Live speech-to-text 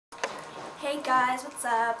Hey guys, what's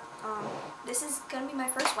up? This is gonna be my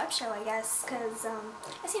first web show, I guess, because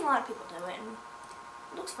I've seen a lot of people do it and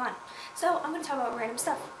it looks fun. So I'm gonna talk about random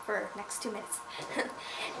stuff for next 2 minutes.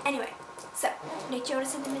 Anyway, so Nick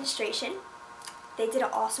Jonas and Administration, they did an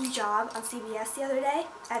awesome job on CBS the other day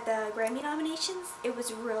at the Grammy nominations. It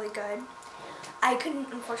was really good. I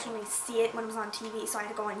couldn't unfortunately see it when it was on TV, so I had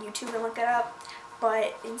to go on YouTube and look it up.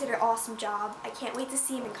 But they did an awesome job. I can't wait to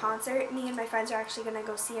see him in concert. Me and my friends are actually going to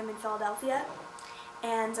go see him in Philadelphia.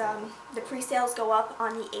 And the pre-sales go up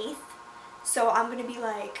on the 8th. So I'm going to be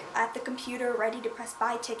like at the computer ready to press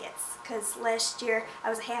buy tickets. Because last year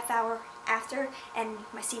I was a half hour after and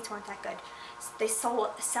my seats weren't that good. So they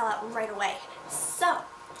sell out right away. So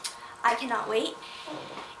I cannot wait.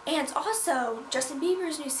 And also, Justin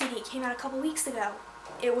Bieber's new CD came out a couple weeks ago.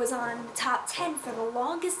 It was on the top 10 for the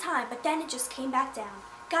longest time, but then it just came back down.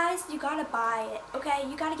 Guys, you gotta buy it, okay?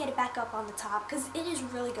 You gotta get it back up on the top, because it is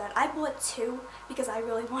really good. I bought 2 because I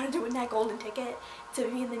really wanted to win that golden ticket to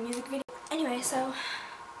be in the music video. Anyway, so,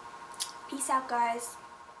 peace out, guys.